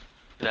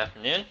Good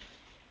afternoon.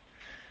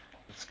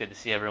 It's good to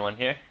see everyone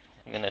here.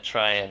 I'm going to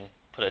try and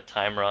put a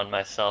timer on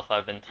myself.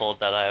 I've been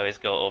told that I always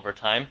go over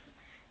time,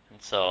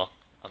 and so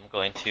I'm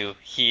going to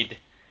heed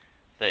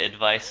the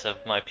advice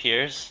of my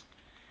peers.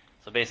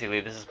 So basically,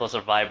 this is supposed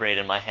to vibrate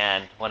in my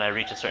hand when I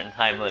reach a certain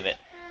time limit.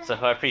 So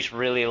if I preach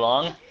really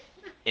long,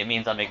 it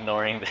means I'm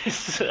ignoring this,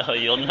 so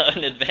you'll know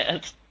in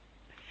advance.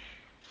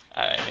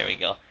 Alright, here we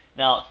go.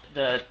 Now,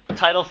 the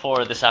title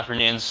for this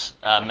afternoon's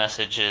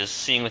message is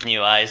Seeing with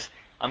New Eyes.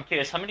 I'm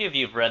curious, how many of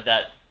you have read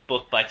that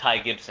book by Ty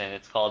Gibson?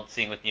 It's called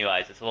Seeing with New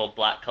Eyes. It's a little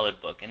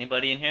black-colored book.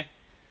 Anybody in here?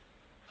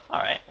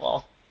 Alright,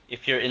 well,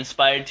 if you're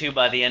inspired to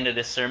by the end of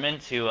this sermon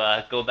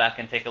to go back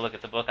and take a look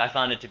at the book, I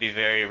found it to be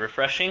very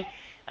refreshing.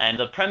 And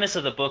the premise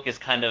of the book is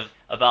kind of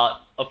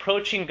about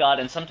approaching God,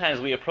 and sometimes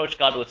we approach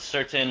God with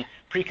certain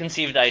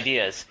preconceived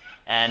ideas.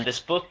 And this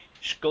book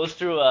goes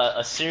through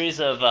a series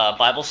of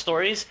Bible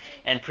stories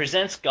and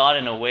presents God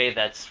in a way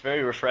that's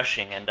very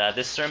refreshing. And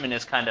this sermon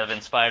is kind of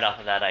inspired off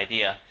of that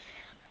idea.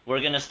 We're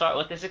going to start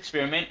with this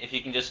experiment. If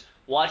you can just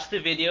watch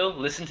the video,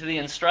 listen to the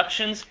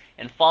instructions,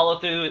 and follow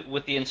through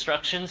with the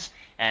instructions,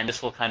 and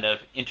this will kind of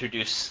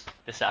introduce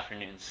this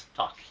afternoon's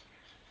talk.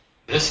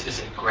 This is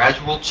a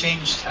gradual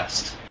change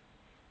test.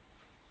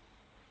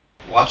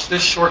 Watch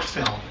this short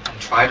film and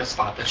try to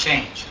spot the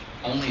change.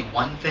 Only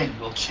one thing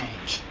will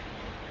change.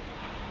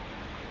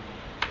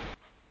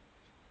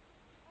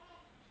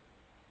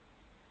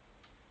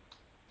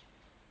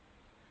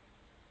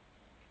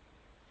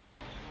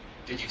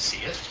 Did you see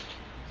it?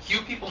 Few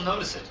people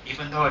notice it,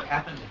 even though it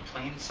happened in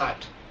plain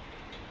sight.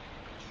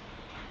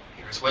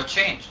 Here's what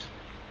changed.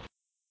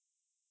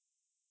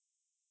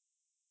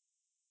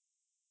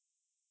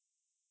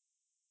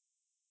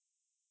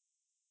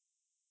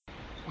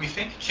 We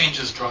think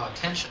changes draw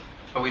attention,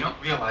 but we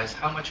don't realize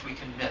how much we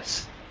can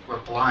miss. We're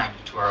blind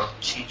to our own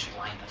change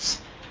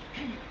blindness.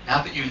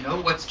 Now that you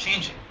know what's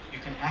changing, you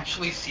can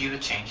actually see the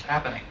change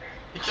happening.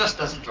 It just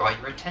doesn't draw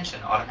your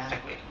attention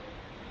automatically.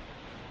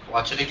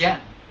 Watch it again.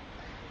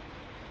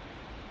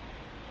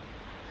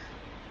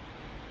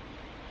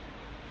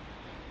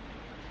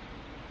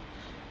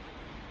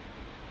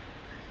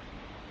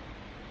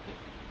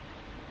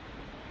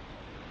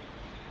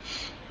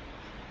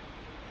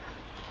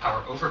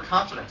 Our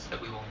overconfidence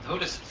that we will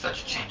notice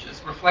such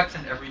changes reflects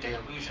an everyday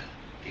illusion,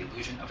 the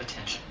illusion of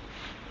attention.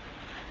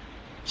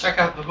 Check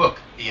out the book,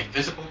 The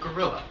Invisible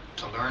Gorilla,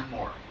 to learn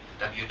more.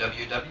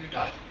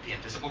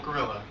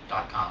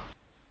 www.theinvisiblegorilla.com.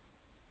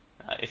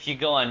 If you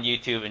go on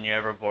YouTube and you're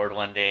ever bored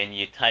one day and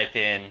you type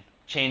in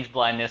change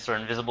blindness or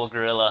invisible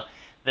gorilla,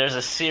 there's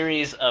a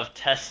series of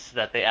tests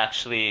that they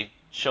actually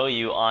show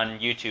you on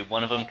YouTube.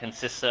 One of them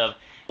consists of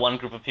one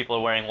group of people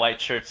are wearing white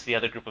shirts, the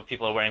other group of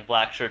people are wearing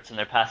black shirts, and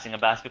they're passing a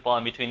basketball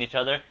in between each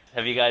other.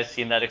 Have you guys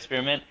seen that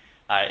experiment?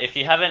 If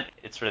you haven't,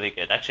 it's really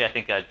good. Actually, I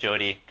think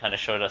Jody kind of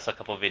showed us a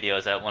couple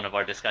videos at one of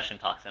our discussion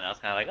talks, and I was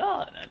kind of like,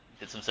 oh, and I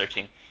did some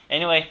searching.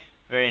 Anyway,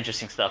 very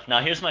interesting stuff. Now,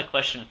 here's my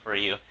question for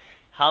you.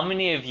 How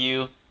many of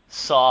you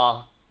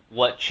saw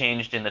what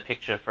changed in the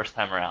picture first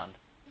time around?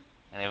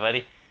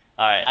 Anybody?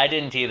 All right, I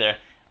didn't either.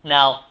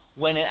 Now,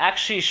 when it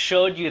actually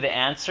showed you the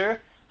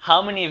answer,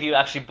 how many of you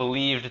actually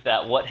believed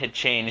that what had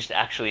changed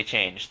actually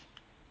changed?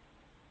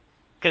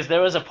 Because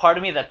there was a part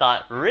of me that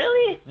thought,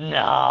 really?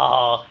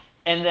 No.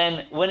 And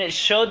then when it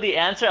showed the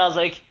answer, I was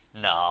like,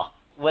 no.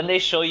 When they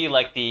show you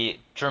like the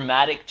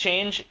dramatic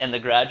change and the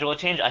gradual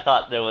change, I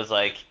thought there was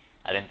like,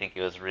 I didn't think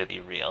it was really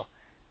real.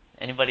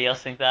 Anybody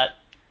else think that?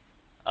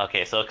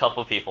 Okay, so a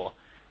couple people.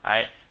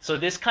 Alright, so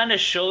this kind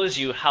of shows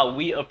you how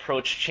we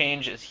approach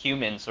change as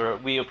humans, or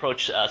we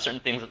approach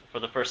certain things for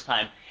the first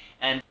time.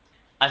 And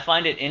I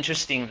find it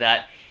interesting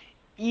that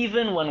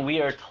even when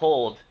we are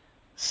told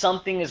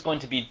something is going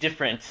to be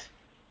different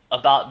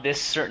about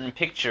this certain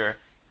picture,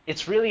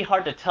 it's really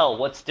hard to tell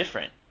what's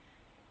different.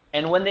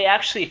 And when they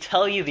actually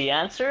tell you the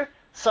answer,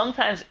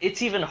 sometimes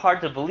it's even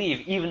hard to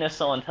believe, even if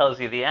someone tells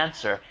you the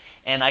answer.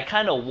 And I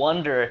kind of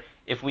wonder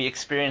if we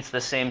experience the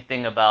same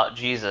thing about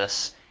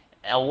Jesus.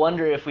 I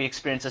wonder if we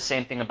experience the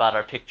same thing about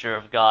our picture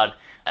of God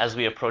as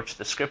we approach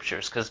the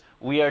scriptures, because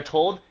we are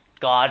told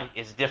God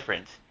is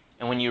different.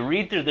 And when you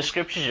read through the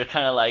scriptures, you're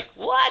kind of like,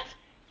 what?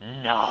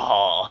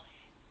 No.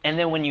 And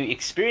then when you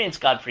experience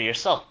God for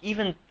yourself,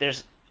 even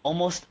there's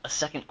almost a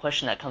second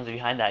question that comes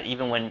behind that,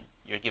 even when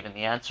you're given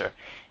the answer.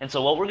 And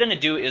so what we're going to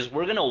do is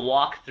we're going to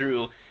walk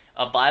through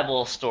a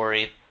Bible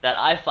story that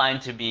I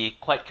find to be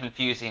quite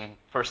confusing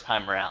first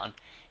time around.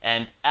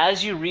 And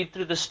as you read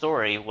through the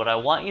story, what I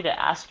want you to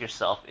ask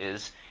yourself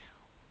is,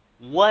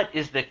 what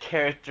is the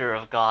character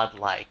of God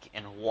like,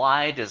 and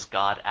why does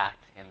God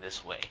act in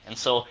this way? And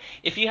so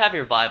if you have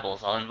your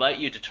Bibles, I'll invite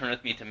you to turn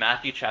with me to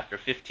Matthew chapter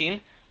 15,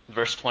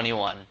 verse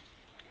 21.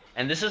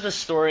 And this is the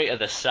story of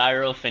the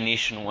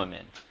Syro-Phoenician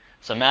woman.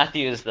 So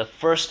Matthew is the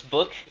first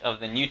book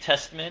of the New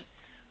Testament.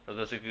 For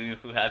those of you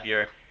who have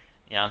your,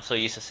 I'm so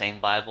used to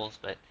saying Bibles,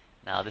 but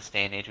now this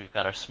day and age we've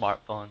got our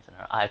smartphones and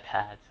our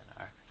iPads and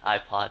our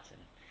iPods, and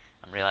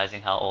I'm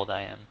realizing how old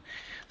I am.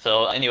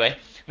 So anyway,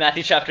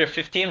 Matthew chapter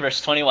 15,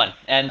 verse 21.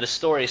 And the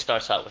story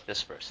starts out with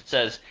this verse. It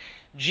says,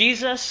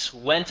 Jesus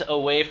went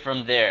away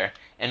from there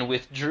and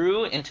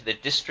withdrew into the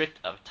district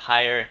of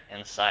Tyre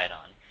and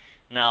Sidon.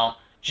 Now,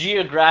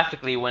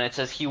 geographically, when it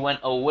says he went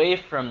away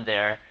from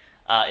there,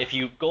 if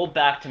you go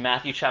back to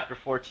Matthew chapter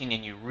 14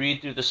 and you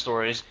read through the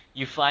stories,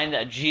 you find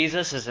that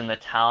Jesus is in the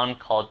town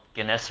called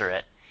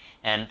Gennesaret.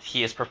 And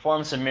he has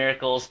performed some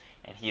miracles,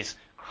 and he's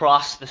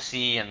crossed the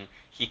sea, and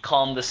he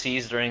calmed the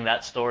seas during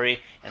that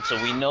story. And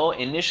so we know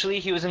initially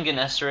he was in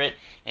Gennesaret,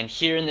 and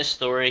here in this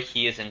story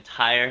he is in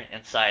Tyre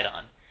and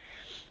Sidon.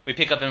 We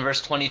pick up in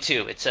verse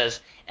 22. It says,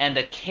 "And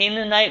a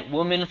Canaanite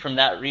woman from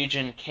that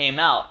region came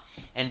out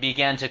and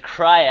began to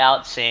cry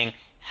out, saying,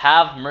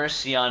 'Have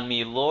mercy on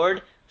me,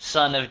 Lord,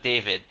 Son of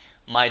David.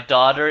 My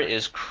daughter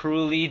is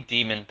cruelly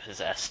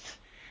demon-possessed.'"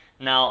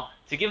 Now,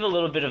 to give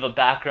a bit of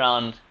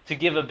background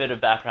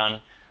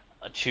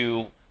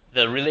to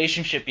the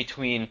relationship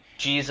between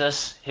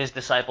Jesus, his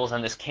disciples,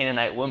 and this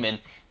Canaanite woman,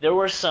 there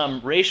were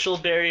some racial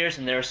barriers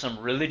and there were some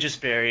religious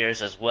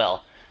barriers as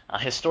well.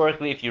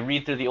 Historically, if you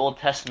read through the Old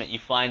Testament, you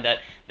find that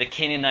the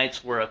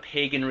Canaanites were a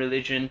pagan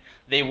religion.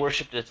 They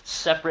worshipped a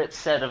separate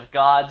set of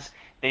gods.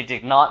 They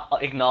did not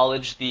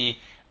acknowledge the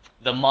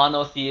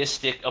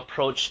monotheistic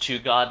approach to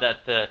God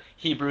that the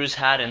Hebrews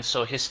had, and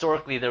so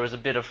historically there was a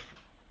bit of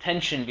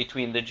tension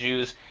between the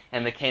Jews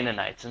and the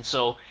Canaanites. And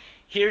so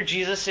here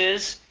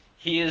Jesus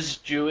he is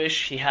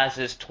Jewish, he has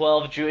his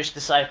 12 Jewish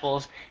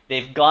disciples,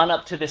 they've gone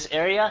up to this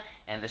area,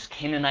 and this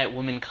Canaanite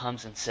woman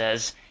comes and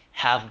says,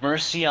 "Have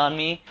mercy on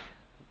me,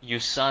 you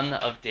son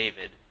of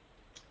David."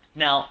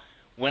 Now,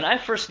 when I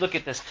first look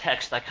at this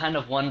text, I kind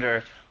of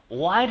wonder,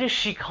 why does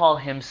she call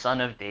him son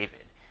of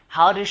David?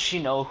 How does she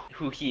know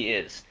who he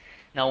is?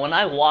 Now, when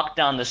I walk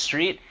down the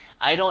street,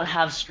 I don't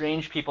have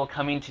strange people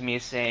coming to me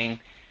saying,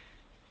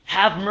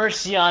 "Have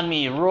mercy on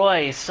me,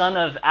 Roy, son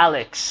of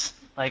Alex."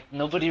 Like,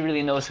 nobody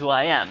really knows who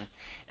I am.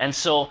 And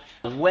so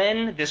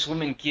when this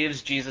woman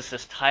gives Jesus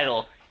this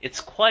title,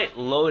 it's quite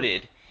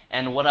loaded.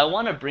 And what I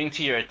want to bring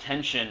to your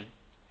attention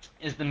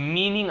is the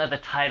meaning of the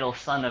title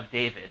Son of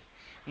David.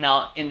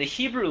 Now, in the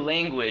Hebrew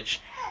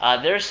language,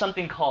 there's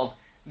something called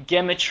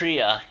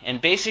gematria, and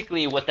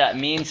basically what that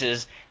means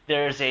is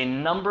there's a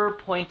number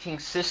pointing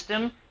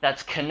system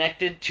that's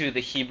connected to the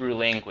Hebrew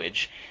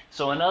language.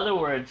 So in other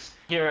words,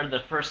 here are the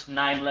first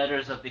 9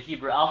 letters of the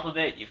Hebrew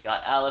alphabet. You've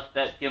got Aleph,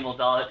 Bet, Gimel,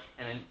 Dalet,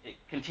 and then it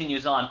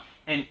continues on.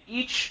 And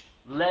each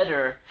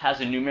letter has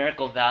a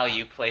numerical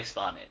value placed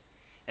on it.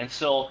 And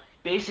so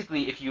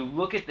basically, if you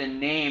look at the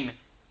name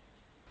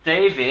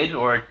David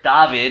or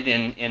David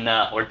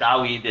or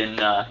Dawid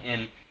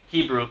in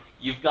Hebrew,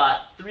 you've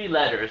got 3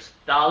 letters: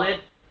 Dalet,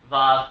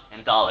 Vav,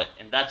 and Dalet,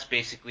 and that's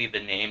basically the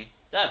name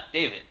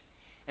David.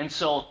 And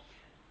so,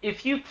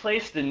 if you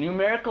place the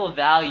numerical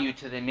value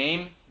to the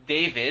name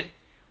David,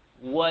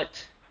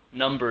 what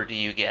number do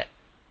you get?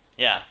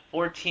 Yeah,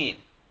 14.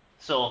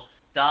 So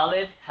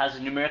Dalet has a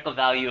numerical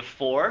value of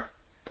 4,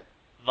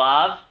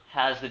 Vav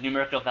has the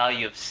numerical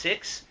value of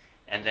 6,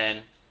 and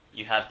then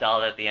you have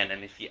Dalet at the end.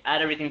 And if you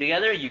add everything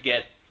together, you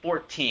get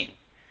 14.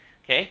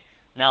 Okay?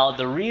 Now,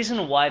 the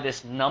reason why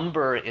this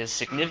number is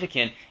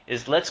significant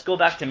is, let's go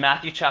back to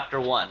Matthew chapter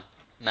 1.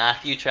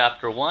 Matthew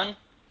chapter 1,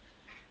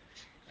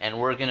 and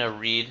we're going to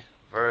read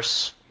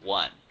verse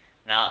 1.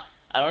 Now,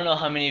 I don't know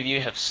how many of you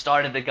have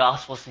started the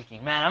Gospels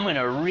thinking, "Man, I'm going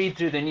to read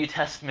through the New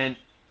Testament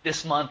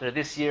this month or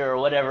this year or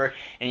whatever,"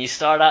 and you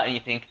start out and you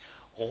think,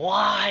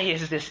 "Why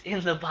is this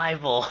in the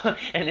Bible?"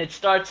 And it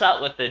starts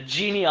out with the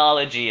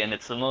genealogy, and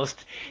it's the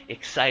most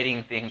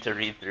exciting thing to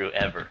read through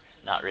ever.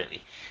 Not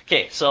really.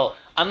 Okay, so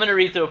I'm going to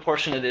read through a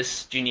portion of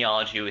this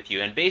genealogy with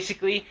you, and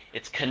basically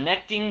it's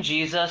connecting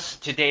Jesus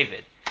to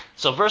David.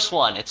 So verse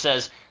 1, it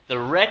says, "The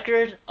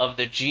record of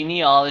the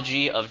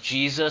genealogy of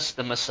Jesus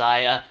the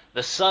Messiah,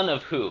 the son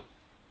of" who?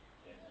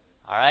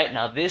 All right,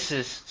 now this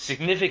is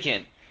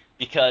significant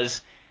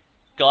because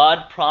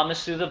God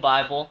promised through the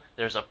Bible,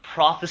 there's a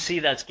prophecy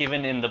that's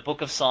given in the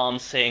book of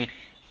Psalms saying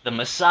the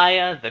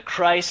Messiah, the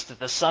Christ,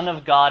 the Son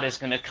of God is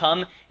going to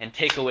come and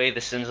take away the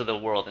sins of the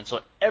world. And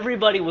so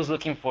everybody was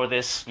looking for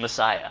this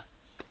Messiah.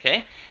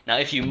 Okay? Now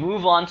if you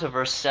move on to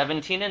verse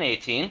 17 and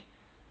 18,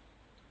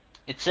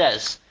 it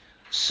says,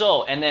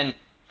 so, and then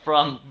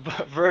from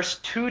verse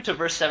 2 to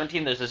verse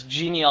 17, there's this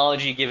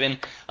genealogy given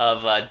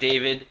of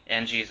David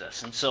and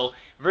Jesus. And so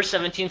verse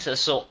 17 says,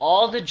 "So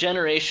all the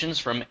generations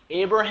from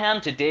Abraham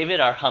to David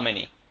are how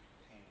many?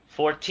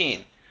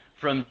 14.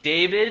 From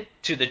David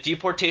to the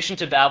deportation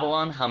to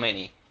Babylon, how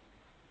many?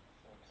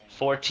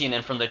 14.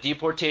 And from the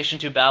deportation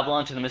to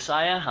Babylon to the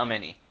Messiah, how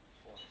many?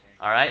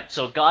 All right,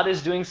 so God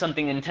is doing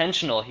something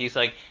intentional. He's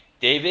like,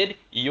 David,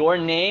 your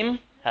name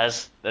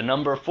has the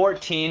number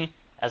 14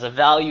 as a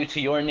value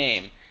to your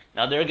name.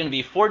 Now there are going to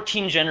be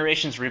 14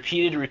 generations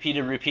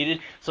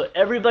repeated. So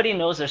everybody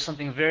knows there's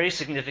something very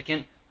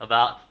significant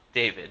about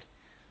David.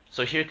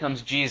 So here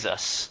comes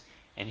Jesus,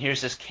 and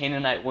here's this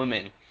Canaanite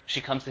woman.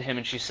 She comes to him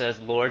and she says,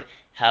 "Lord,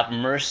 have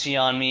mercy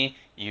on me,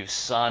 you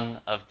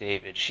son of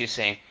David." She's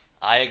saying,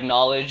 I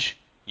acknowledge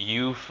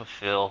you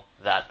fulfill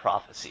that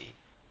prophecy.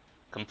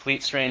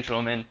 Complete strange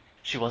woman.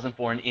 She wasn't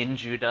born in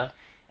Judah,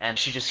 and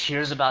she just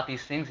hears about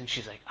these things and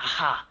she's like,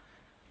 aha,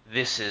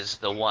 this is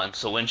the one.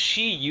 So when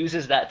she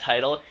uses that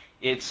title,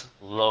 it's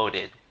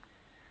loaded.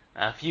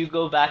 Now, if you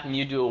go back and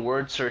you do a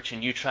word search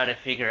and you try to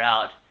figure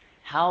out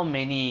how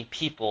many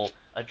people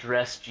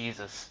address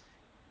Jesus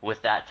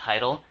with that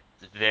title,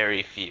 it's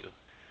very few.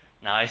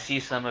 Now, I see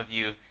some of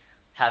you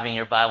having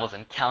your Bibles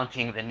and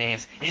counting the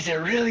names. Is it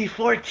really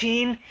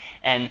 14?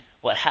 And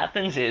what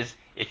happens is,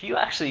 if you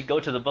actually go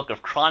to the book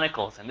of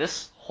Chronicles, and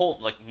this whole,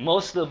 like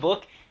most of the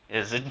book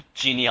is a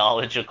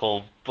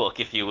genealogical book,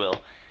 if you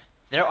will,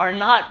 there are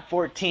not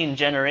 14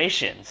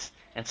 generations.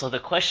 And so the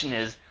question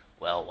is,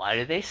 well, why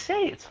do they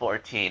say it's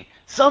 14?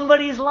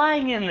 Somebody's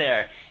lying in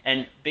there.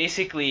 And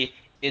basically,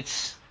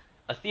 it's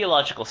a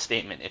theological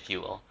statement, if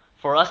you will.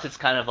 For us, it's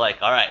kind of like,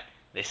 all right,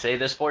 they say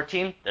there's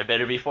 14, there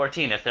better be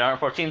 14. If there aren't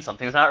 14,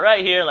 something's not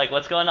right here. Like,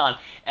 what's going on?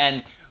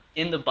 And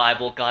in the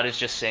Bible, God is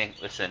just saying,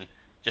 listen,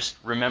 just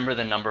remember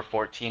the number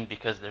 14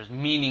 because there's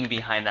meaning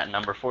behind that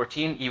number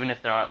 14, even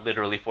if there aren't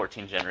literally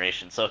 14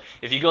 generations. So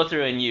if you go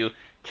through and you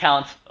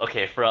count,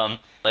 okay, from,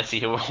 let's see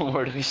here,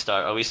 where do we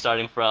start? Are we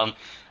starting from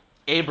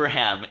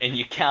Abraham and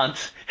you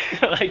count,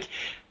 like,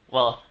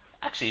 well,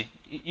 actually,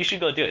 you should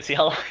go do it. See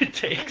how long it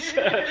takes.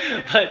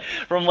 But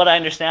from what I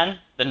understand,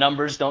 the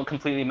numbers don't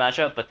completely match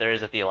up, but there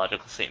is a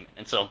theological statement.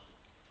 And so,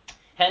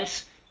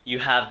 hence, you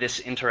have this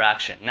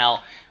interaction.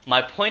 Now,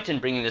 my point in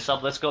bringing this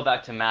up, let's go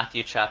back to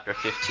Matthew chapter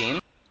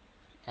 15,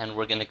 and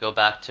we're going to go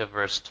back to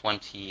verse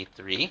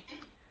 23.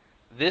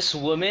 This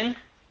woman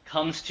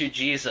comes to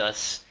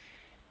Jesus,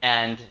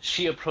 and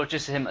she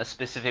approaches him a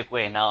specific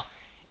way. Now,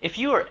 if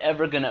you were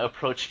ever going to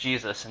approach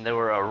Jesus and there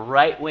were a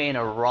right way and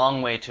a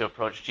wrong way to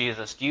approach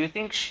Jesus, do you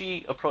think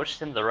she approached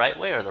him the right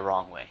way or the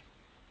wrong way?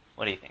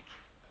 What do you think?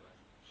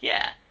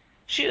 Yeah.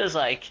 She was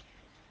like,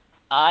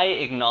 I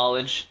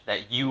acknowledge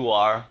that you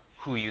are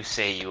who you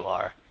say you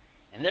are.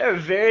 And there are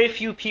very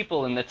few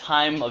people in the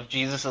time of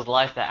Jesus'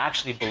 life that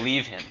actually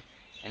believe him.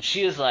 And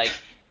she is like,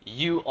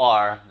 you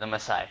are the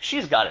Messiah.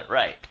 She's got it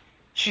right.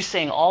 She's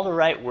saying all the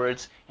right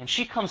words, and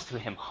she comes to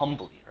him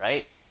humbly,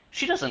 right?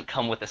 She doesn't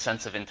come with a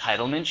sense of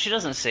entitlement. She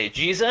doesn't say,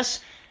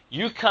 Jesus,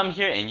 you come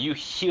here and you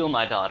heal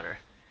my daughter.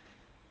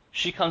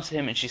 She comes to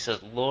him and she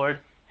says, Lord,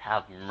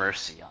 have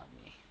mercy on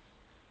me.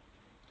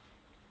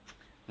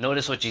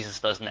 Notice what Jesus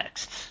does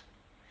next.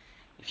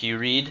 If you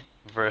read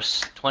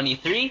verse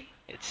 23,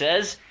 it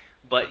says,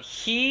 but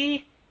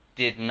he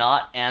did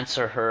not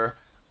answer her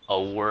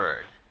a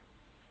word.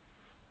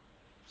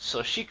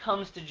 So she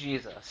comes to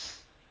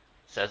Jesus,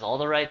 says all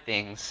the right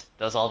things,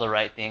 does all the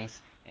right things,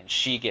 and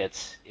she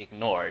gets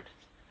ignored.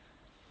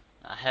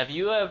 Now, have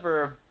you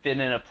ever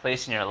been in a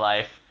place in your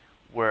life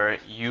where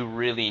you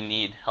really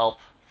need help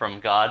from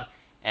God,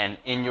 and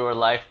in your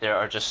life there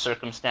are just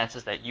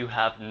circumstances that you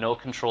have no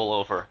control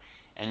over,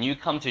 and you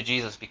come to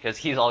Jesus because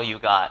he's all you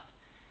got,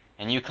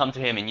 and you come to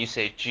him and you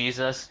say,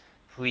 Jesus,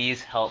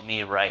 please help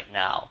me right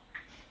now.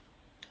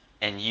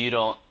 And you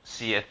don't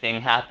see a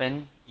thing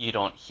happen, you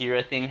don't hear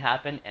a thing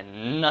happen,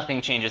 and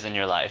nothing changes in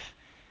your life.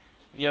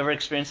 Have you ever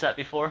experienced that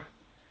before?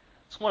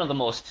 It's one of the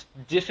most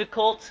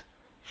difficult,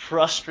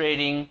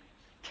 frustrating,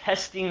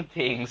 testing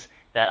things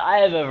that I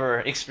have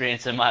ever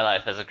experienced in my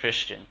life as a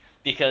Christian.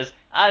 Because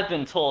I've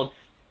been told,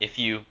 if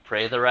you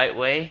pray the right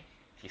way,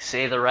 if you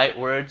say the right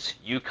words,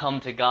 you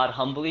come to God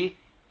humbly,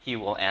 he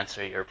will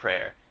answer your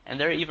prayer. And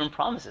there are even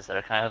promises that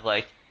are kind of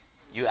like,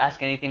 you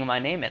ask anything in my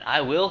name and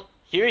I will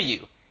hear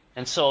you.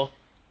 And so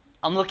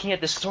I'm looking at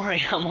this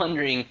story, I'm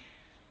wondering,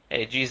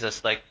 hey,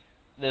 Jesus, like,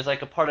 there's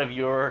like a part of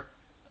your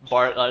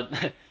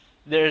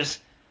there's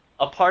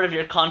a part of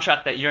your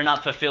contract that you're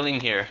not fulfilling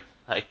here.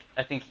 Like,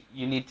 I think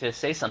you need to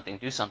say something,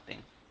 do something.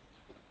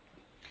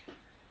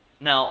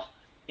 Now,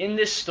 in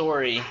this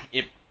story,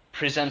 it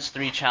presents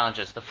three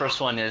challenges. The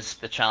first one is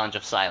the challenge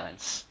of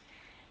silence.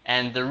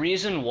 And the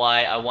reason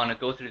why I want to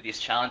go through these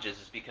challenges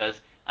is because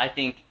I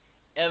think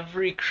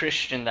every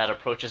Christian that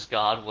approaches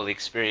God will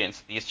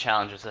experience these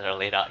challenges that are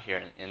laid out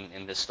here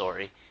in this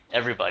story.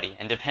 Everybody.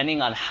 And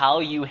depending on how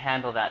you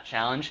handle that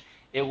challenge,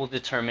 it will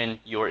determine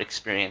your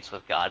experience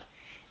with God.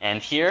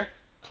 And here,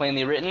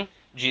 plainly written,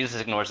 Jesus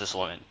ignores this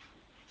woman.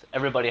 So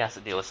everybody has to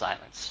deal with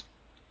silence.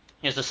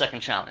 Here's the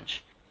second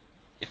challenge.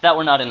 If that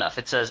were not enough,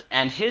 it says,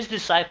 and his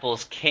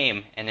disciples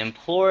came and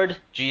implored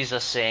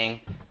Jesus,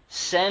 saying,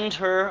 send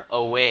her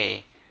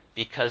away,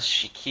 because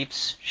she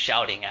keeps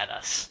shouting at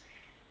us.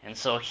 And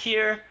so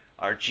here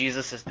are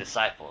Jesus'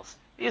 disciples.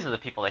 These are the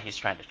people that he's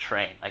trying to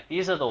train. Like,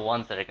 these are the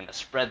ones that are going to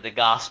spread the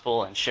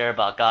gospel and share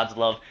about God's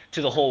love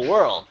to the whole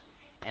world.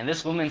 And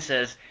this woman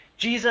says,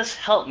 Jesus,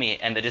 help me.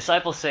 And the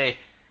disciples say,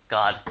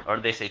 God, or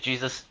they say,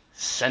 Jesus,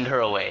 send her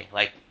away.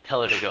 Like,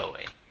 tell her to go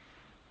away.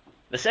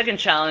 The second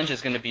challenge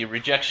is going to be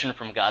rejection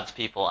from God's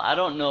people. I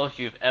don't know if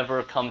you've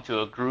ever come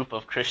to a group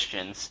of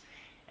Christians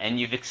and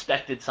you've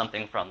expected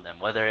something from them,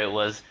 whether it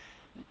was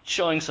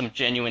showing some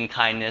genuine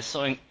kindness,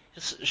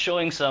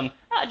 showing some,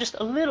 just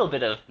a little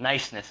bit of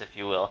niceness, if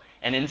you will.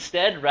 And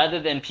instead,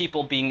 rather than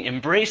people being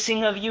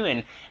embracing of you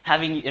and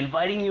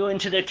inviting you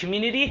into their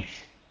community,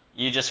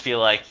 you just feel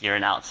like you're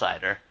an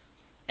outsider.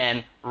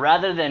 And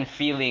rather than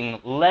feeling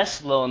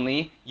less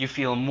lonely, you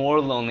feel more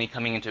lonely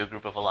coming into a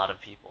group of a lot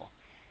of people.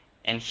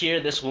 And here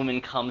this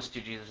woman comes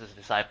to Jesus'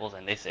 disciples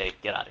and they say,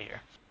 get out of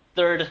here.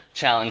 Third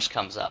challenge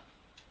comes up.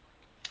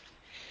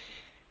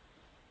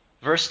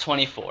 Verse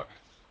 24.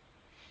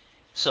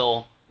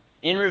 So,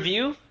 in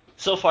review,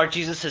 so far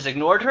Jesus has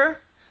ignored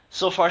her.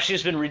 So far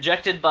she's been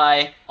rejected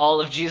by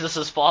all of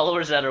Jesus'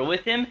 followers that are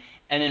with him.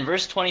 And in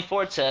verse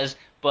 24 it says,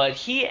 but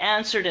he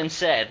answered and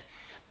said,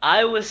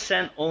 I was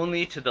sent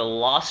only to the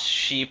lost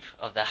sheep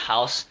of the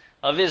house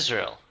of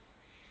Israel.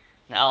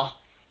 Now,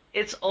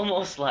 it's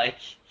almost like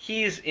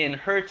he's in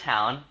her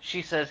town.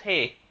 She says,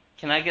 hey,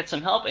 can I get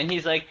some help? And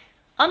he's like,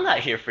 I'm not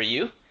here for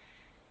you.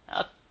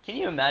 Now, can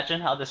you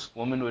imagine how this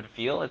woman would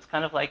feel? It's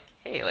kind of like,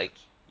 hey, like,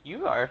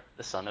 you are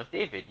the son of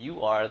David.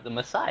 You are the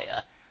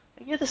Messiah.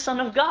 You're the son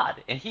of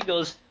God. And he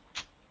goes,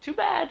 too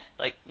bad.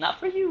 Like, not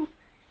for you.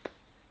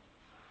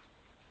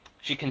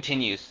 She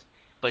continues,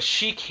 but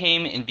she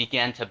came and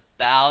began to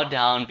bow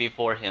down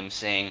before him,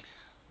 saying,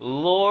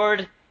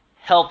 Lord,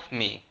 help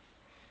me.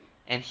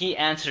 And he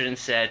answered and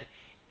said,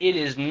 it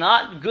is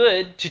not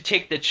good to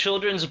take the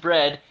children's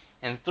bread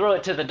and throw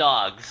it to the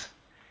dogs.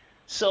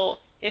 So,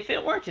 if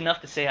it weren't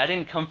enough to say, I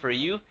didn't come for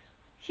you,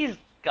 he's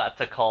got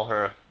to call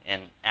her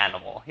an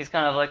animal. He's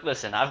kind of like,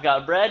 listen, I've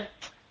got bread.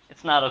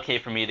 It's not okay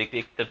for me to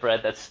take the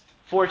bread that's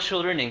for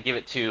children and give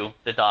it to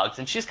the dogs.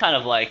 And she's kind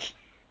of like,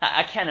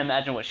 I can't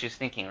imagine what she's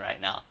thinking right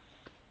now.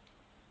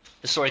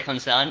 The story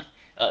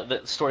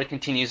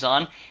continues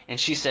on, and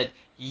she said,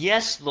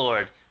 yes,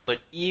 Lord, but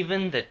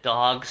even the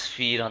dogs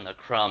feed on the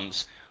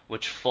crumbs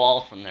which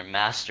fall from their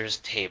master's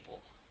table.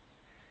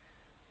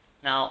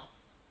 Now,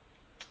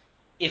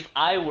 if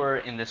I were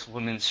in this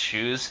woman's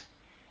shoes,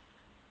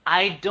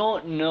 I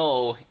don't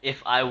know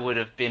if I would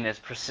have been as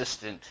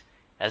persistent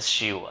as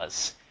she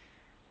was.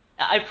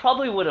 I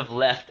probably would have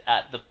left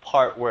at the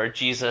part where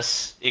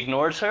Jesus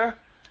ignores her.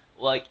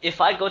 Like, if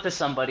I go to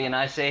somebody and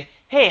I say,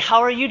 hey,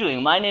 how are you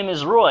doing? My name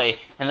is Roy,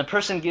 and the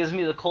person gives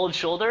me the cold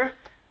shoulder,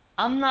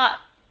 I'm not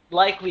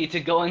likely to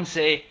go and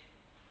say,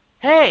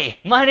 hey,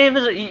 my name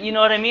is, you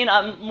know what I mean?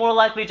 I'm more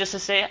likely just to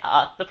say,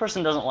 the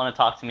person doesn't want to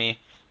talk to me.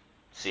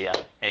 See ya.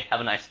 Hey, have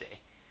a nice day.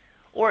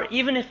 Or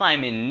even if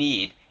I'm in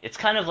need, it's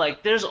kind of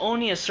like there's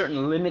only a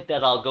certain limit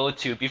that I'll go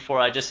to before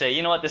I just say,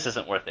 you know what, this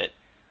isn't worth it.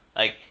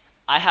 Like,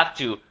 I have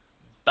to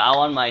bow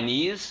on my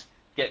knees,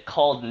 get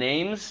called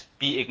names,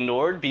 be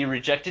ignored, be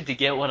rejected to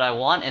get what I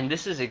want, and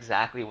this is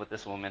exactly what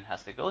this woman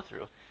has to go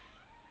through.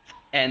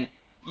 And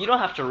you don't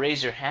have to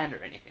raise your hand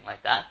or anything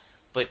like that,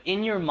 but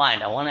in your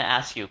mind, I want to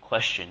ask you a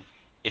question.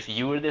 If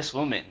you were this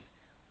woman,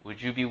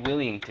 would you be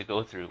willing to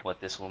go through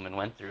what this woman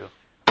went through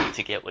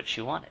to get what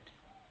she wanted?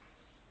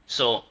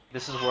 So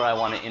this is where I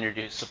want to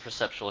introduce the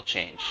perceptual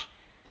change.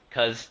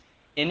 Because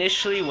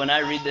initially, when I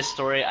read this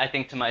story, I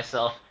think to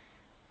myself,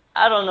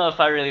 I don't know if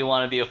I really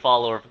want to be a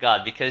follower of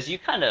God, because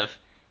you've got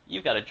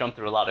to jump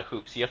through a lot of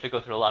hoops. You have to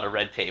go through a lot of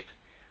red tape.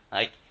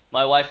 Like,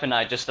 my wife and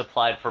I just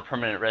applied for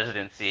permanent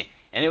residency,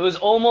 and it was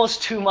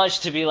almost too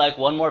much to be like,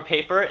 one more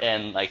paper,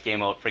 and like,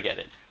 game out, forget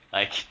it.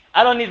 Like,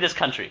 I don't need this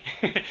country.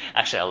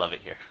 Actually, I love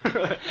it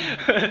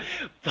here.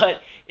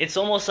 But it's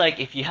almost like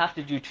if you have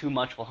to do too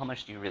much, well, how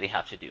much do you really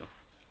have to do?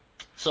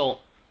 So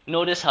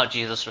notice how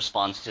Jesus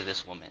responds to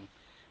this woman.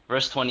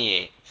 Verse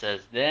 28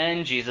 says,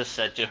 then Jesus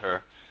said to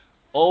her,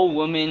 O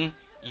woman,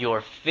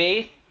 your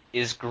faith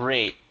is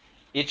great.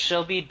 It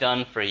shall be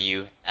done for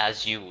you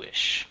as you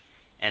wish.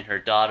 And her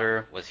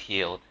daughter was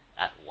healed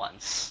at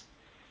once.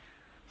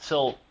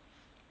 So,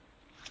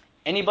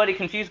 anybody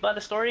confused by the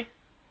story?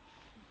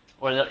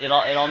 Or it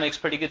all makes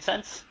pretty good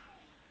sense?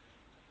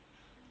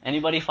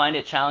 Anybody find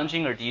it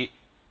challenging, or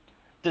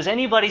does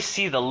anybody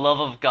see the love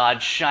of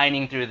God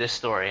shining through this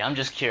story? I'm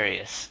just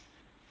curious.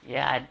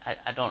 Yeah,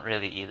 I don't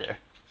really either.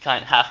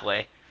 Kind of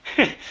halfway.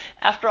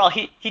 After all,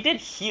 he did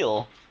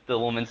heal the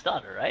woman's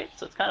daughter, right?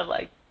 So it's kind of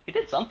like he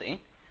did something.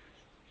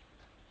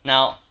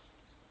 Now,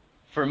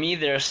 for me,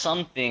 there are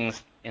some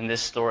things in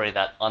this story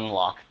that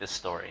unlock this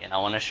story, and I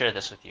want to share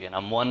this with you. And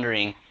I'm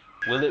wondering,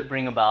 will it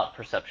bring about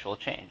perceptual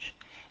change?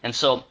 And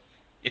so,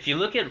 if you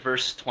look at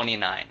verse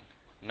 29,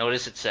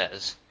 notice it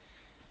says,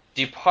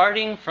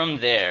 departing from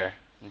there,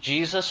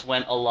 Jesus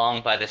went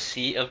along by the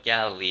Sea of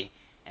Galilee,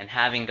 and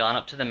having gone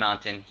up to the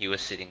mountain, he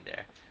was sitting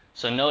there.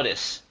 So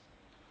notice,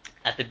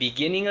 at the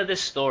beginning of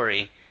this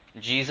story,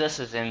 Jesus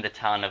is in the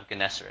town of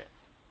Gennesaret.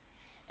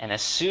 And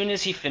as soon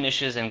as he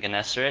finishes in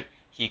Gennesaret,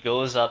 he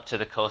goes up to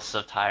the coasts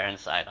of Tyre and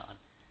Sidon,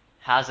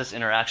 has this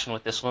interaction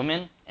with this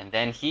woman, and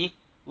then he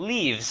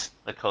leaves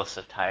the coasts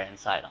of Tyre and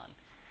Sidon.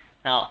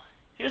 Now,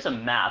 here's a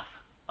map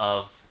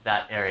of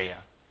that area.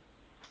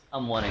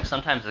 I'm wondering,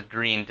 sometimes the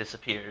green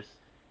disappears.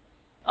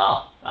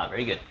 Oh,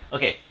 very good.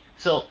 Okay,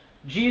 so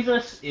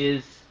Jesus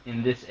is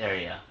in this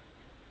area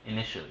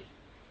initially,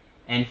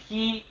 and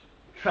he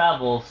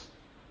travels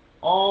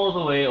all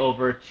the way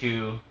over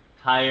to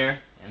Tyre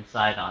and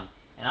Sidon.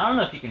 And I don't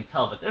know if you can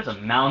tell, but there's a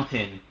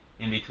mountain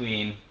in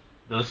between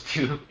those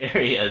two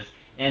areas.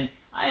 And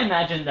I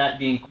imagine that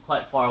being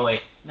quite far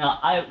away. Now,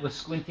 I was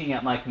squinting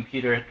at my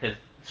computer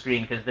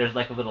screen because there's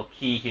like a little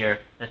key here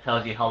that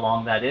tells you how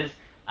long that is.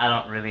 I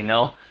don't really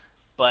know.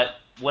 But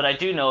what I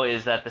do know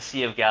is that the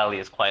Sea of Galilee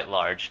is quite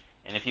large.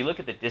 And if you look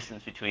at the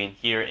distance between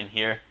here and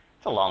here,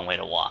 it's a long way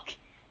to walk.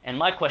 And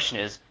my question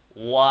is,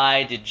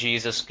 why did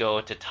Jesus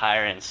go to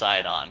Tyre and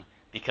Sidon?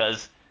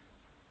 Because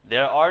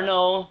there are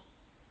no,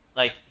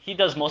 like, he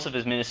does most of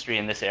his ministry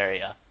in this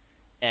area.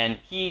 And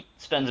he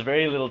spends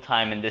very little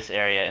time in this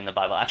area in the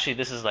Bible. Actually,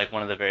 this is like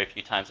one of the very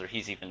few times where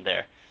he's even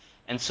there.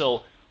 And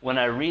so when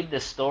I read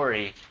this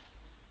story,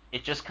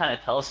 it just kind of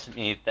tells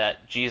me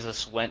that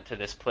Jesus went to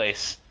this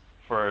place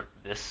for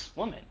this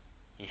woman.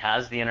 He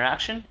has the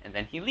interaction, and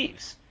then he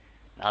leaves.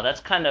 Now, that's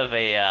kind of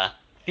a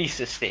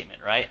thesis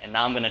statement, right? And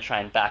now I'm going to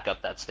try and back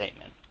up that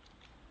statement.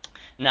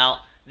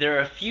 Now, there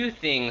are a few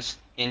things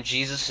in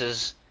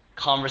Jesus'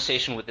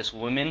 conversation with this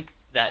woman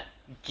that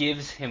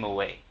gives him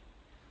away.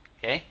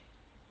 Okay?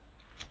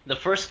 The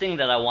first thing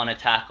that I want to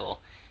tackle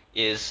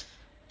is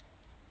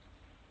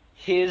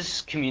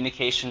his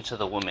communication to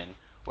the woman,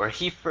 where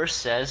he first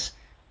says,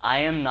 I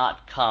am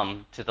not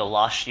come to the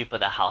lost sheep of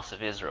the house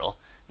of Israel.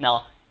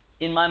 Now,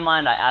 in my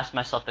mind, I asked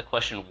myself the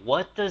question,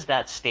 what does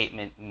that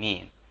statement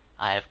mean?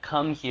 I have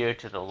come here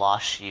to the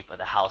lost sheep of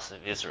the house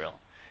of Israel.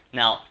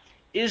 Now,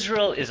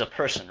 Israel is a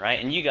person, right?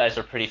 And you guys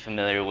are pretty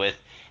familiar with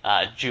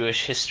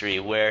Jewish history,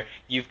 where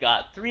you've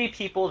got three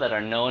people that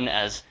are known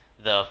as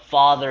the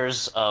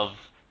fathers of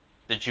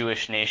the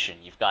Jewish nation.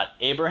 You've got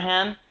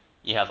Abraham,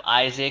 you have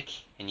Isaac,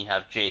 and you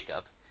have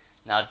Jacob.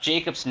 Now,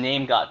 Jacob's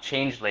name got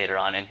changed later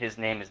on, and his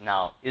name is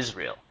now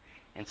Israel.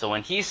 And so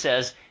when he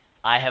says,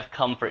 I have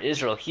come for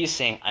Israel, he's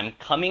saying, I'm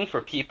coming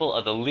for people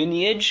of the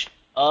lineage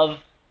of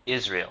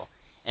Israel.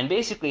 And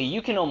basically,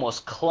 you can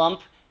almost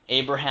clump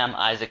Abraham,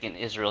 Isaac, and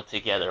Israel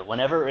together.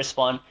 Whenever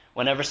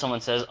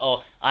someone says,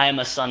 oh, I am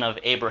a son of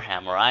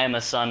Abraham, or I am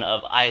a son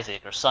of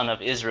Isaac, or son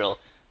of Israel,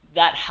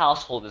 that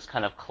household is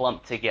kind of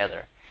clumped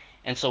together.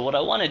 And so what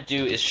I want to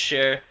do is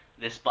share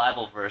this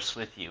Bible verse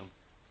with you.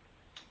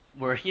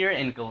 We're here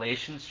in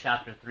Galatians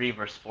chapter 3,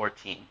 verse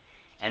 14.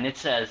 And it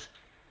says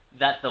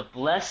that the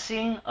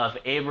blessing of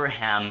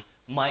Abraham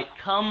might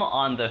come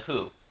on the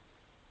who?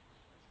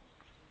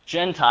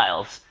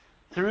 Gentiles,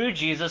 through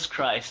Jesus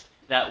Christ,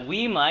 that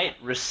we might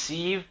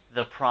receive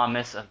the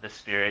promise of the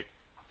Spirit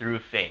through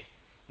faith.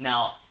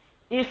 Now,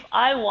 if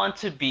I want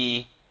to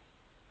be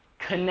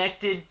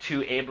connected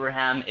to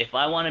Abraham, if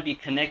I want to be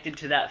connected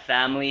to that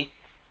family,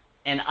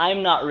 and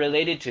I'm not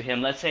related to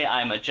him, let's say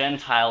I'm a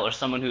Gentile or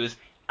someone who's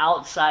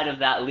outside of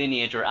that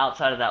lineage or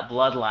outside of that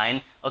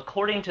bloodline,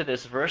 according to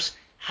this verse,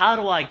 how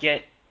do I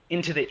get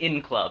into the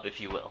in club,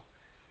 if you will?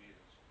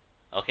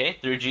 Okay,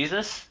 through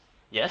Jesus?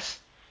 Yes?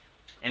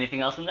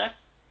 Anything else in there?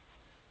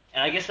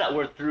 And I guess that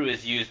word through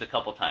is used a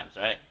couple times,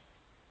 right?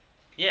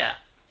 Yeah.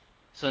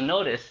 So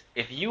notice,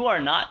 if you are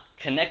not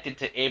connected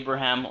to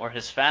Abraham or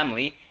his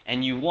family,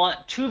 and you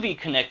want to be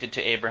connected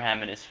to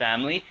Abraham and his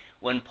family,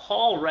 when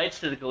Paul writes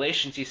to the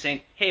Galatians, he's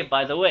saying, hey,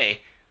 by the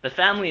way, the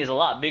family is a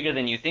lot bigger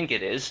than you think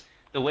it is.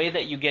 The way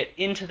that you get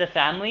into the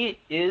family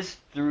is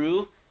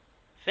through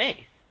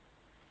faith.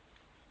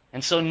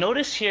 And so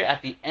notice here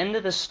at the end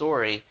of the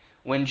story,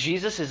 when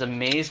Jesus is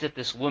amazed at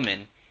this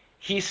woman,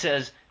 he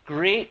says,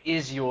 great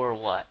is your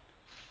what?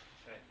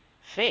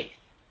 Faith.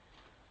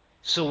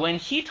 So when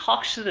he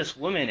talks to this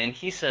woman and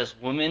he says,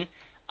 woman,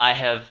 I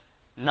have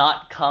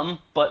not come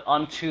but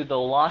unto the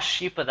lost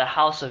sheep of the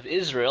house of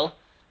Israel,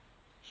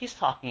 he's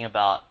talking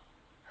about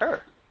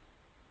her.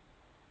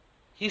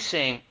 He's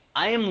saying,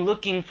 I am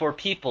looking for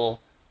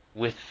people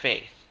with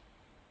faith.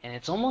 And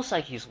it's almost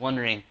like he's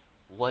wondering,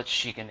 what's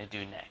she going to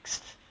do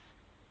next?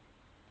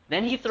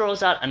 Then he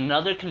throws out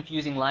another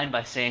confusing line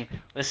by saying,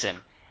 listen,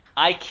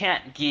 I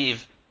can't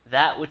give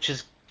that which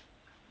is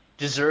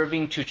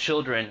deserving to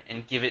children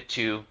and give it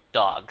to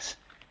dogs.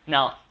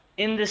 Now,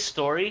 in this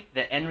story,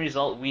 the end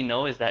result we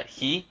know is that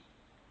he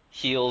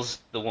heals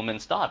the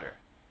woman's daughter.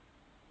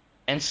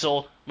 And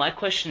so my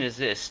question is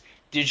this,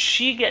 did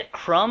she get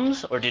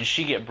crumbs or did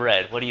she get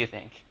bread? What do you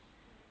think?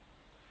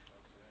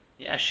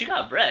 Yeah, she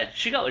got bread.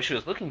 She got what she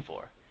was looking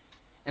for.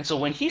 And so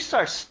when he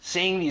starts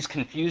saying these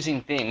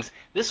confusing things,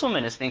 this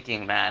woman is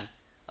thinking, man,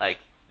 like,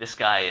 this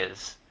guy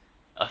is,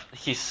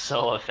 he's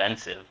so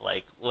offensive.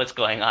 Like, what's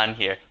going on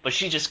here? But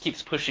she just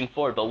keeps pushing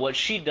forward. But what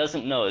she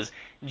doesn't know is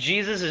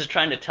Jesus is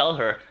trying to tell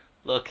her,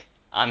 look,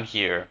 I'm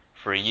here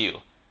for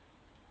you.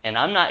 And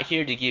I'm not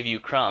here to give you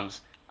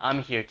crumbs.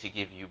 I'm here to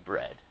give you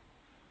bread.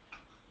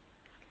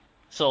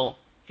 So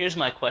here's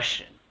my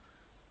question.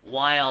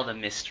 Why all the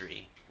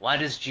mystery? Why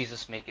does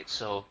Jesus make it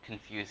so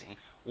confusing?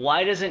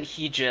 Why doesn't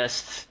he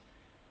just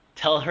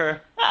tell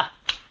her,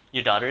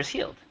 your daughter is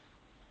healed?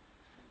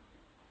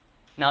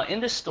 Now, in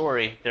this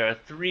story, there are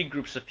three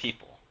groups of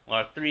people,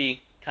 or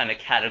three kind of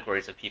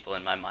categories of people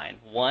in my mind.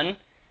 One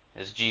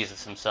is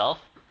Jesus himself,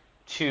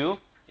 two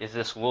is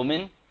this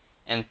woman,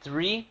 and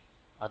three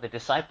are the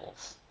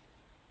disciples.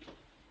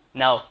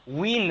 Now,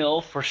 we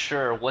know for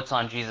sure what's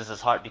on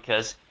Jesus' heart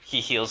because he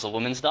heals a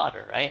woman's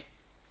daughter, right?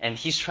 And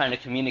he's trying to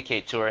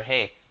communicate to her,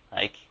 hey,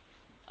 like,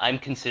 I'm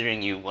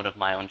considering you one of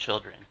my own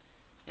children.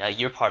 Yeah,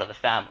 you're part of the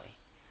family.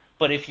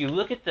 But if you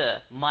look at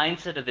the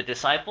mindset of the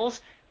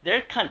disciples,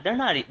 they're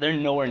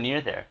nowhere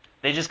near there.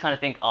 They just kind of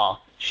think, oh,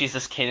 she's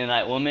this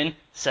Canaanite woman,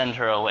 send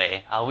her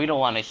away. We don't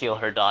want to heal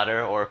her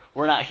daughter, or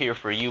we're not here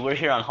for you. We're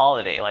here on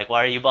holiday. Like,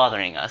 why are you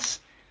bothering us?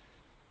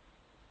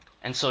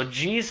 And so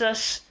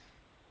Jesus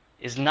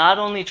is not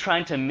only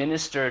trying to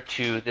minister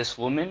to this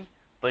woman,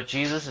 but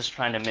Jesus is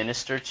trying to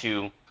minister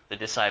to the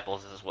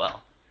disciples as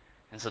well.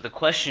 And so the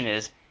question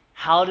is,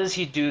 how does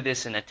he do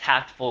this in a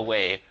tactful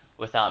way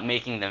without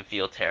making them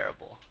feel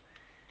terrible?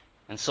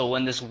 And so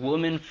when this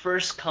woman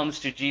first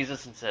comes to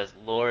Jesus and says,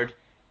 Lord,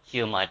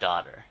 heal my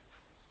daughter,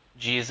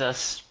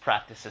 Jesus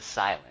practices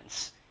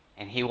silence.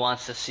 And he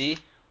wants to see,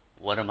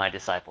 what are my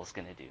disciples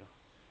going to do?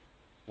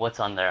 What's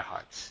on their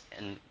hearts?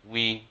 And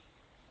we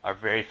are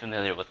very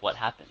familiar with what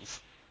happens.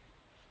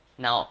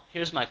 Now,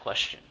 here's my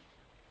question.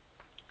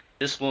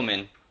 This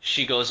woman,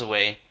 she goes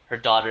away, her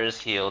daughter is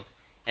healed,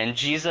 and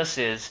Jesus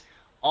is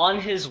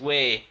on his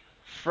way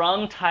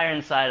from Tyre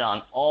and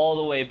Sidon all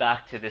the way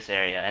back to this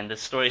area. And the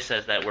story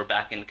says that we're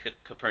back in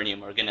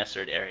Capernaum or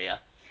Gennesaret area.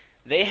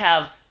 They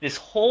have this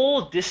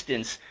whole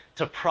distance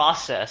to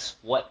process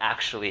what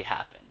actually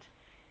happened.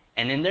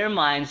 And in their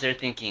minds, they're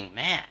thinking,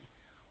 man,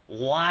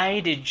 why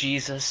did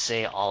Jesus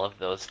say all of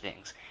those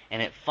things?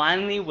 And it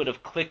finally would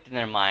have clicked in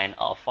their mind,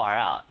 oh, far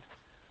out.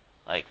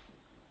 Like,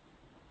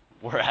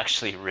 we're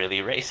actually really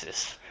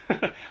racist.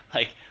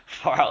 Like,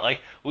 far out.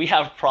 Like, we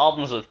have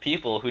problems with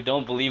people who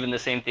don't believe in the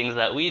same things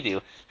that we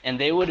do. And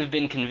they would have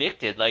been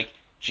convicted, like,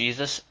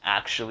 Jesus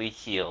actually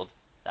healed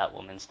that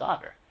woman's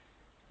daughter.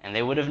 And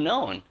they would have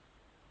known,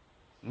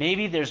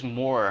 maybe there's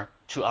more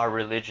to our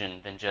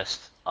religion than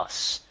just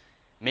us.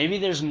 Maybe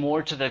there's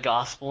more to the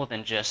gospel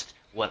than just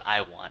what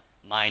I want,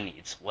 my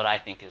needs, what I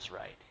think is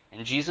right.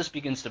 And Jesus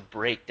begins to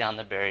break down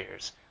the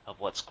barriers of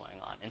what's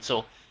going on. And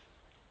so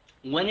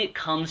when it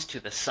comes to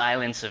the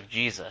silence of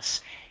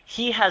Jesus,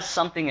 he has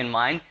something in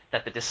mind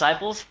that the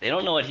disciples, they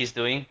don't know what he's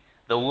doing.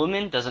 The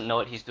woman doesn't know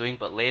what he's doing,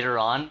 but later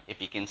on, it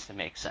begins to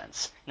make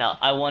sense. Now,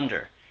 I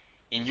wonder,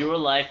 in your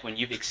life, when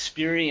you've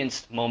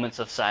experienced moments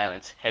of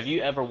silence, have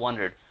you ever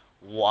wondered,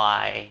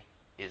 why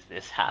is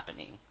this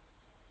happening?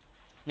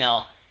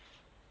 Now,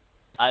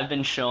 I've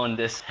been shown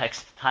this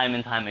text time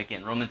and time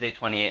again, Romans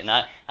 8:28, and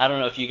I don't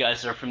know if you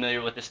guys are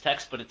familiar with this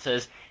text, but it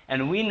says,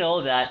 and we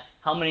know that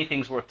how many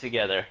things work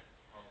together?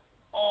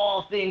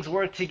 All things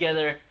work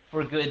together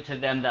for good to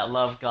them that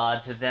love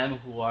God, to them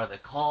who are the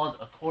called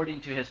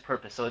according to his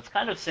purpose. So it's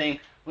kind of saying,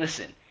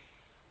 listen,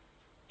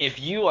 if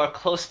you are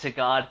close to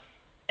God,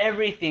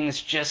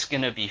 everything's just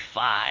going to be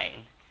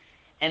fine.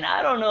 And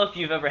I don't know if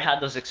you've ever had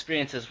those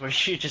experiences where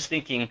you're just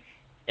thinking,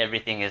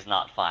 everything is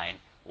not fine.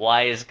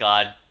 Why is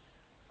God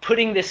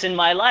putting this in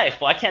my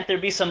life? Why can't there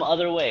be some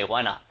other way?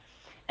 Why not?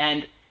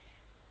 And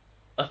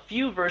a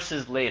few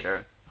verses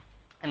later,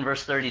 in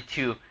verse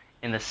 32,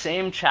 in the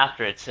same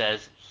chapter, it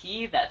says,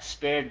 he that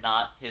spared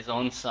not his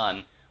own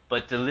son,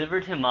 but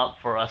delivered him up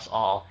for us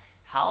all,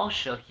 how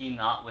shall he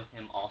not with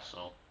him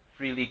also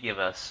freely give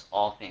us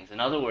all things?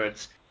 In other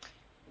words,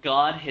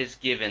 God has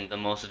given the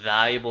most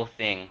valuable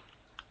thing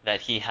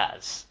that he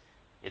has.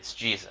 It's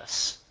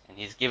Jesus. And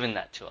he's given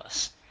that to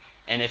us.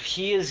 And if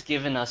he has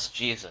given us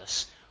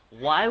Jesus,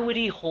 why would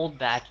he hold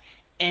back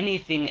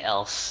anything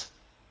else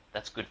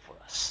that's good for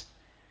us?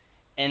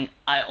 And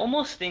I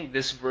almost think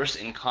this verse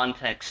in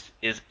context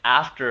is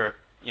after,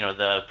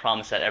 the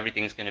promise that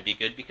everything's going to be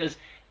good, because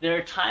there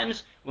are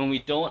times when we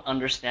don't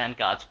understand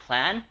God's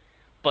plan,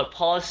 but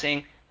Paul is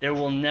saying there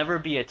will never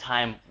be a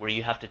time where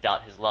you have to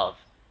doubt his love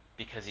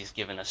because he's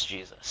given us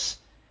Jesus.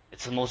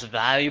 It's the most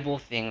valuable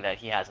thing that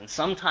he has. And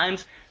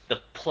sometimes the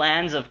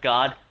plans of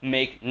God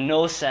make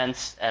no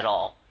sense at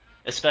all,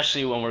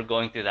 especially when we're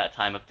going through that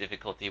time of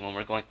difficulty, when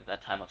we're going through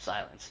that time of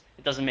silence.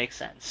 It doesn't make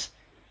sense.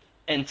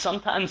 And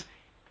sometimes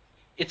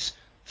it's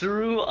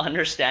through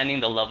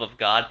understanding the love of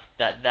God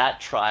that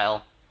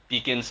trial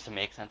begins to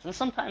make sense. And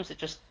sometimes it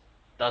just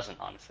doesn't,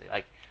 honestly.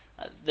 Like,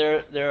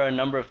 there are a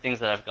number of things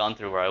that I've gone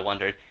through where I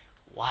wondered,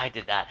 why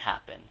did that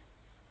happen?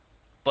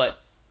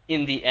 But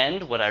in the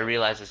end, what I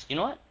realize is, you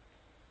know what?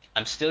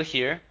 I'm still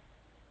here.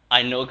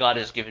 I know God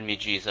has given me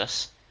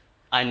Jesus.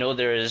 I know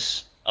there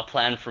is a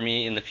plan for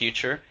me in the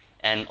future,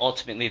 and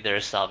ultimately there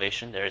is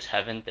salvation, there is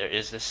heaven, there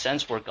is this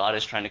sense where God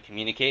is trying to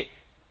communicate,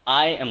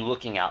 I am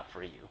looking out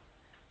for you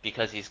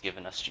because he's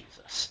given us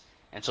Jesus.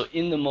 And so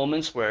in the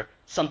moments where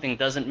something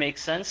doesn't make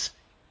sense,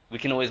 we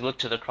can always look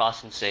to the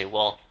cross and say,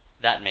 well,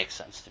 that makes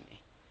sense to me.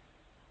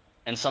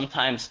 And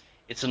sometimes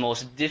it's the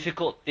most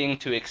difficult thing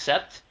to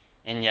accept,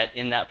 and yet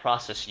in that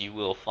process you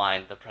will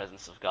find the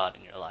presence of God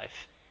in your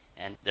life.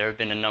 And there have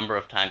been a number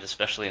of times,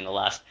 especially in the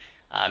last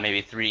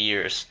maybe 3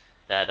 years,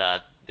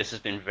 that this has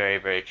been very,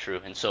 very true.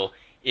 And so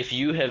if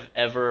you have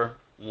ever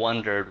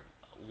wondered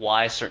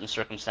why certain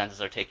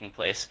circumstances are taking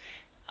place,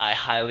 I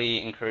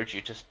highly encourage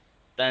you to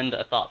spend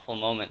a thoughtful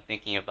moment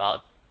thinking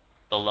about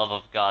the love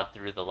of God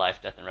through the life,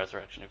 death, and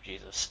resurrection of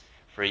Jesus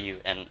for you.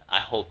 And I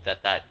hope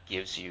that that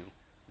gives you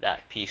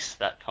that peace,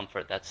 that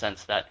comfort, that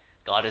sense that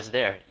God is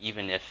there,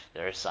 even if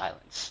there is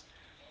silence.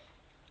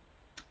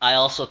 I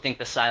also think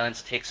the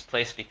silence takes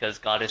place because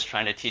God is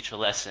trying to teach a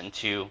lesson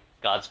to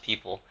God's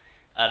people.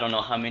 I don't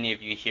know how many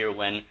of you here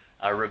when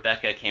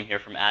Rebecca came here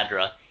from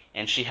ADRA,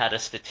 and she had a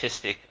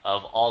statistic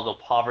of all the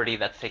poverty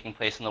that's taking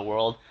place in the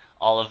world,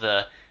 all of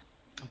the,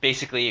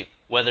 basically,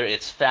 whether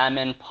it's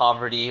famine,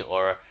 poverty,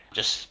 or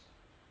just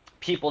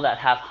people that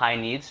have high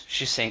needs.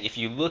 She's saying if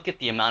you look at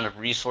the amount of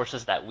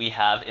resources that we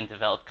have in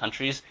developed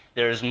countries,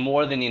 there is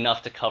more than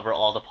enough to cover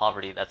all the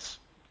poverty that's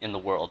in the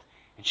world.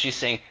 And she's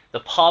saying the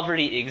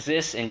poverty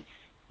exists, and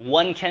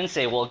one can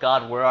say, well,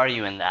 God, where are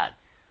you in that?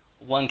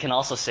 One can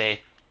also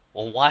say,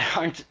 well, why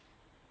don't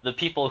the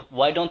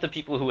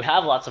people who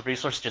have lots of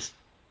resources just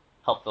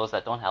help those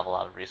that don't have a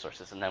lot of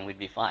resources, and then we'd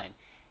be fine.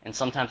 And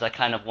sometimes I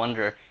kind of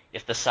wonder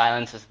if the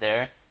silence is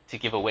there to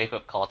give a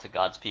wake-up call to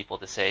God's people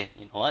to say,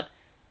 you know what,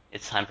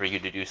 it's time for you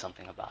to do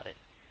something about it.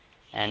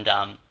 And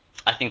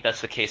I think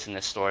that's the case in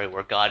this story,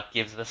 where God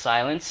gives the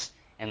silence,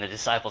 and the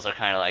disciples are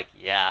kind of like,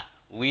 yeah,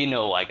 we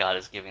know why God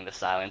is giving the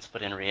silence,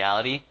 but in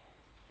reality,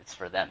 it's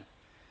for them.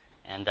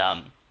 And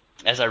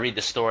as I read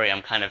the story,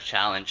 I'm kind of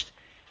challenged.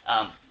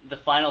 The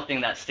final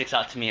thing that sticks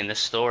out to me in this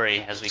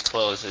story as we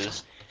close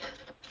is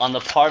on the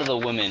part of the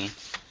woman,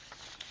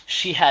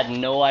 she had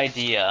no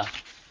idea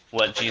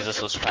what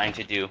Jesus was trying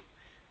to do.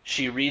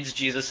 She reads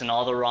Jesus in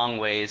all the wrong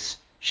ways.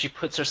 She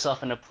puts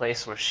herself in a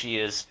place where she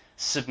is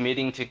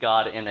submitting to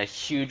God in a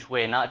huge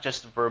way, not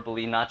just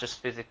verbally, not just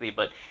physically,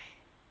 but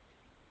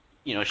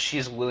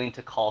she's willing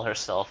to call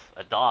herself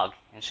a dog,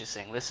 and she's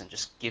saying, listen,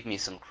 just give me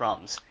some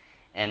crumbs.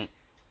 And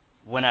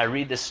when I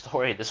read this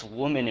story, this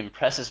woman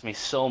impresses me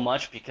so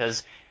much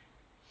because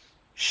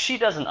she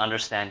doesn't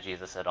understand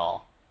Jesus at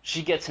all.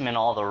 She gets him in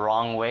all the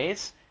wrong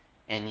ways,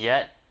 and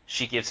yet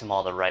she gives him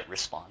all the right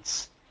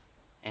response.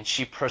 And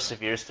she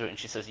perseveres through it, and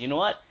she says, you know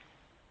what?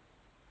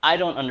 I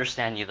don't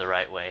understand you the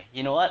right way.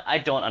 You know what? I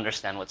don't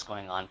understand what's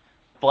going on.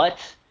 But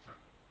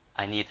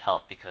I need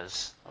help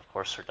because, of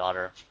course, her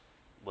daughter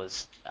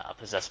was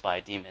possessed by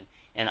a demon.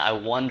 And I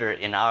wonder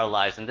in our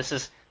lives, and this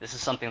is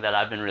something that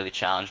I've been really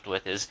challenged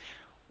with, is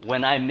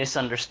when I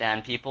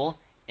misunderstand people,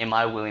 am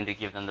I willing to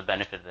give them the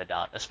benefit of the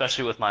doubt,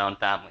 especially with my own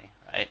family,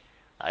 right?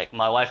 Like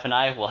my wife and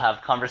I will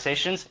have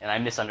conversations, and I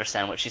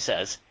misunderstand what she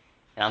says.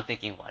 And I'm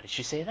thinking, why did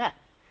she say that?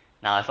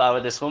 Now, if I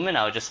were this woman,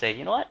 I would just say,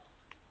 you know what?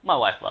 My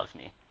wife loves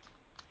me.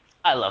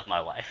 I love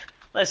my wife.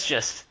 Let's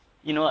just,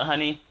 you know what,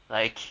 honey?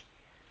 Like,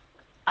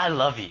 I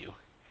love you.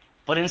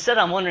 But instead,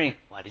 I'm wondering,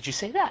 why did you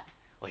say that?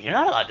 Well, you're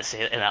not allowed to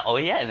say it. And oh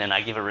yeah, and then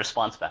I give a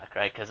response back,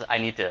 right? Because I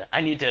need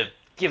to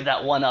give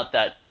that one up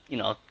that,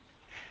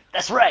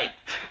 that's right.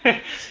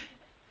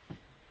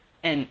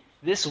 And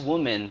this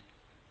woman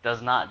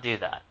does not do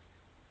that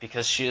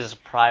because she has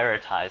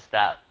prioritized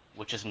that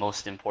which is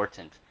most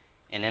important.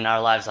 And in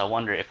our lives, I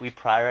wonder if we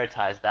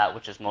prioritize that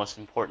which is most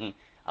important,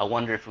 I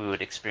wonder if we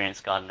would experience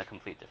God in a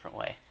complete different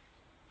way.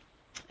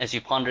 As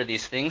you ponder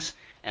these things,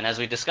 and as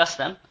we discuss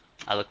them,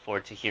 I look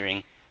forward to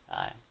hearing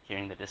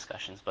the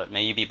discussions. But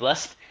may you be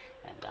blessed,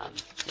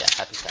 and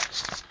happy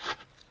Sabbath.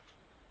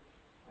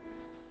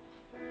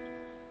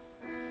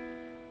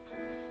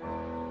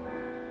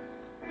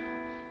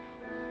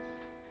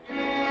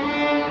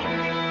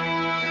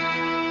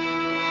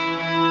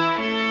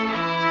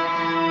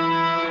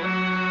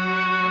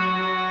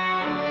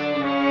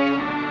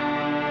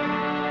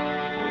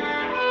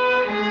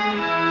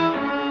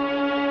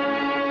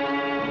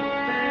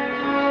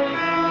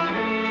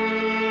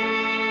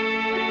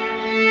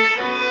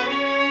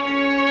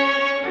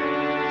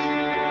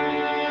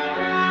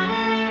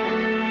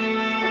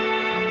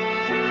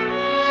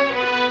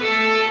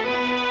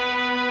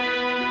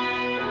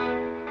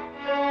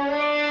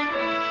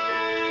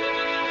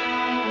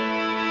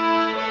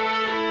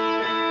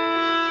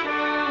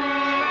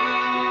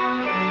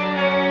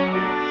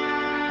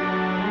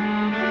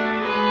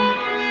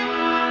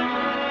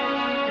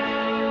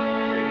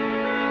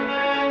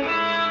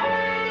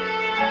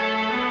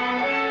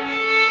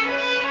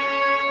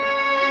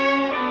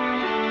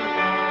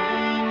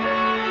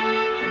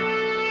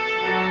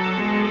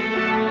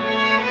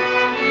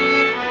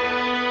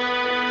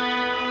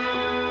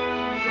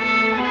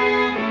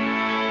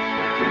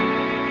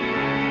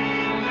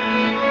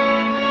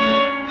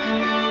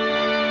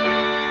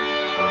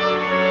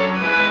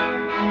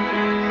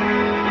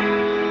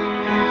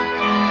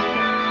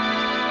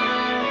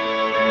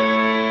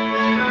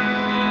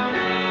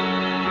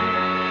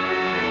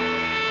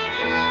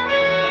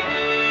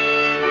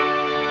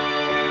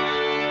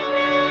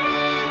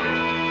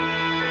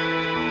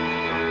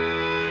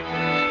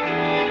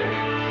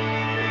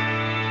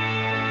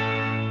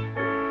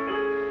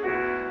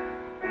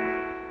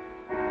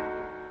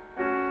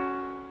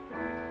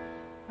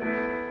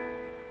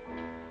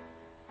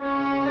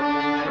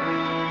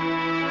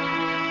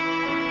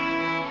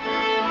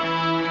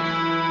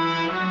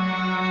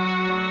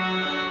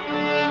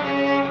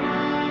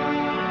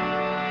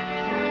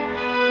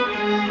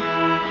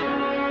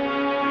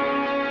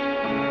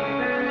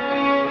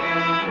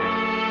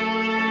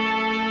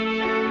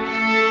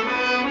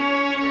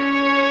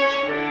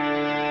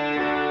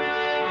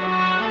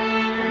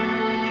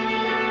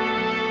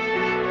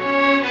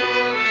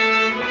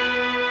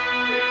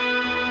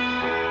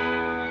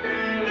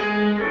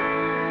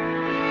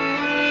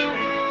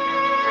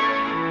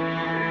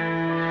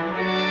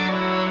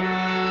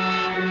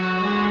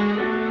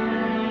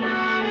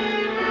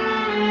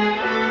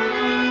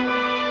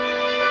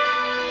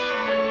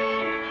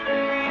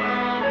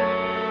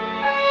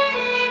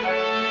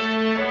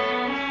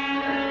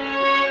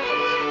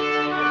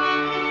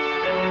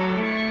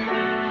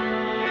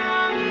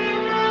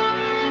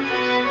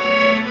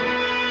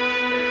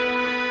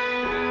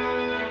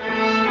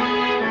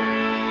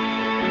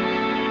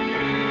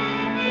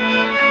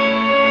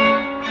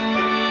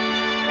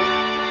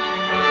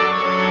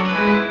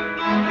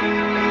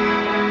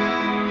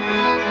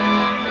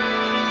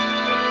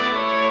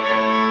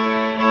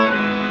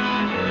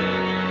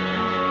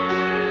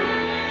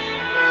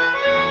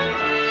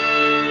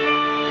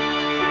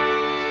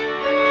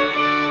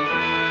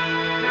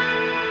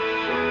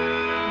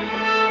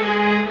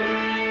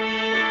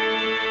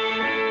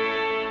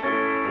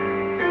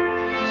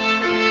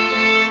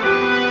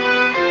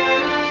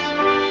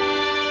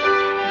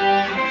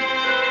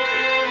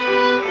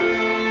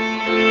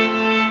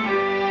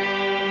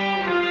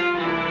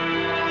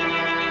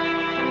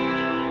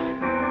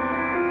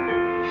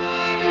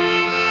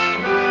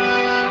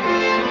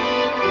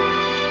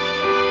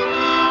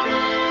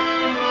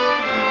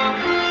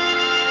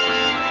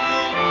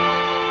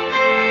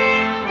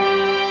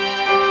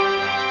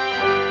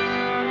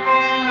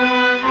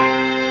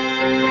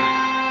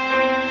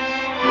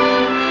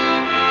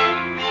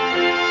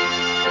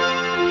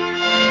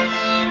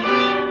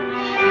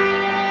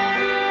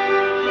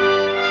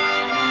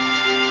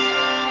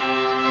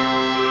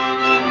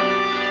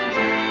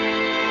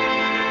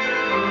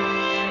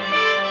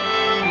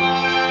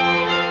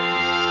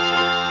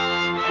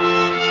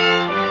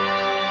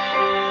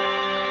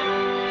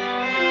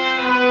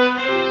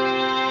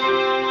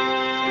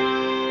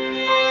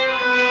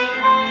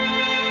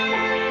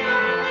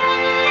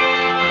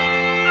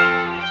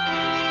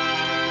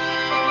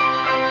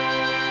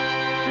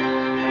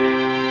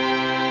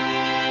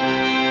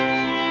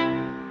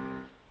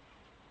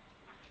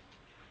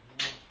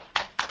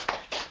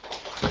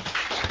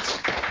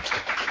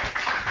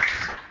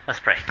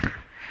 pray.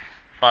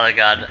 Father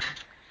God,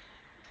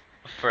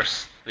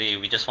 firstly,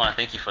 we just want to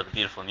thank you for the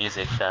beautiful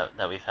music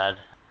that we've had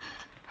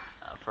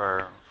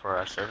for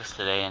our service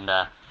today. And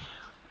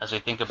as we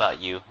think about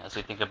you, as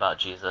we think about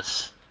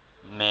Jesus,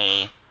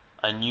 may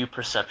a new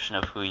perception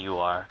of who you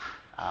are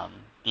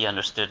be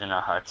understood in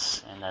our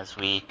hearts. And as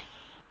we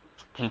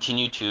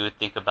continue to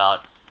think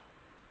about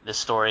this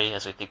story,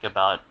 as we think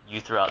about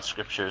you throughout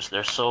scriptures,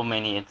 there's so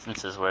many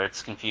instances where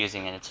it's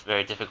confusing and it's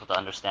very difficult to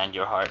understand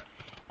your heart.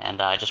 And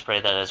I just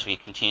pray that as we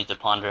continue to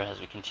ponder, as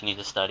we continue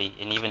to study,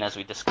 and even as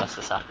we discuss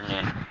this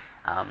afternoon,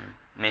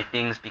 may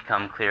things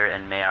become clear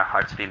and may our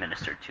hearts be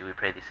ministered to. We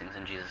pray these things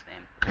in Jesus'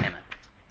 name. Amen.